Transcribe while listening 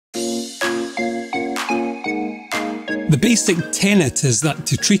The basic tenet is that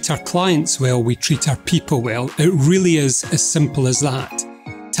to treat our clients well, we treat our people well. It really is as simple as that.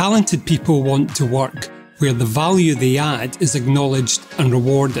 Talented people want to work where the value they add is acknowledged and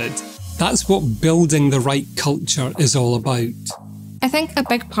rewarded. That's what building the right culture is all about. I think a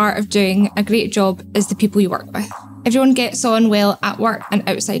big part of doing a great job is the people you work with. Everyone gets on well at work and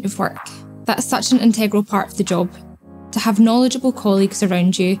outside of work. That's such an integral part of the job, to have knowledgeable colleagues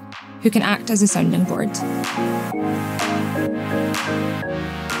around you who can act as a sounding board.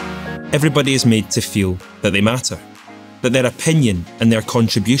 Everybody is made to feel that they matter, that their opinion and their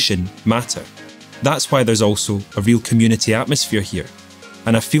contribution matter. That's why there's also a real community atmosphere here.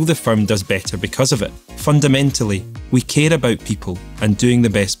 And I feel the firm does better because of it. Fundamentally, we care about people and doing the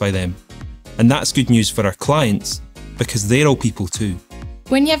best by them. And that's good news for our clients, because they're all people too.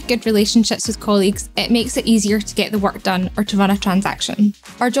 When you have good relationships with colleagues, it makes it easier to get the work done or to run a transaction.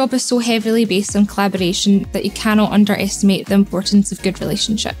 Our job is so heavily based on collaboration that you cannot underestimate the importance of good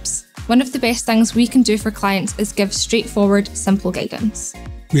relationships. One of the best things we can do for clients is give straightforward, simple guidance.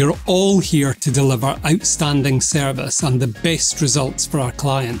 We are all here to deliver outstanding service and the best results for our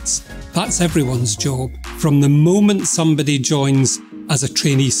clients. That's everyone's job. From the moment somebody joins as a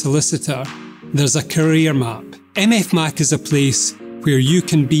trainee solicitor, there's a career map. MFMac is a place where you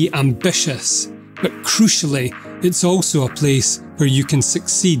can be ambitious, but crucially, it's also a place where you can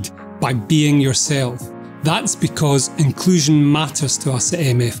succeed by being yourself. That's because inclusion matters to us at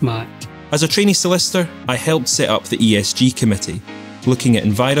MFMac. As a trainee solicitor, I helped set up the ESG committee, looking at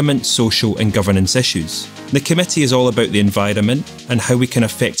environment, social and governance issues. The committee is all about the environment and how we can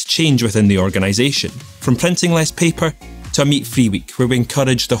affect change within the organisation, from printing less paper to a meat-free week where we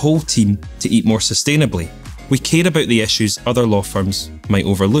encourage the whole team to eat more sustainably. We care about the issues other law firms might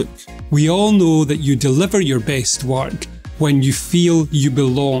overlook. We all know that you deliver your best work when you feel you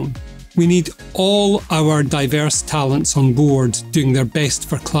belong. We need all our diverse talents on board doing their best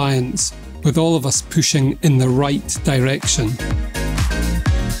for clients, with all of us pushing in the right direction.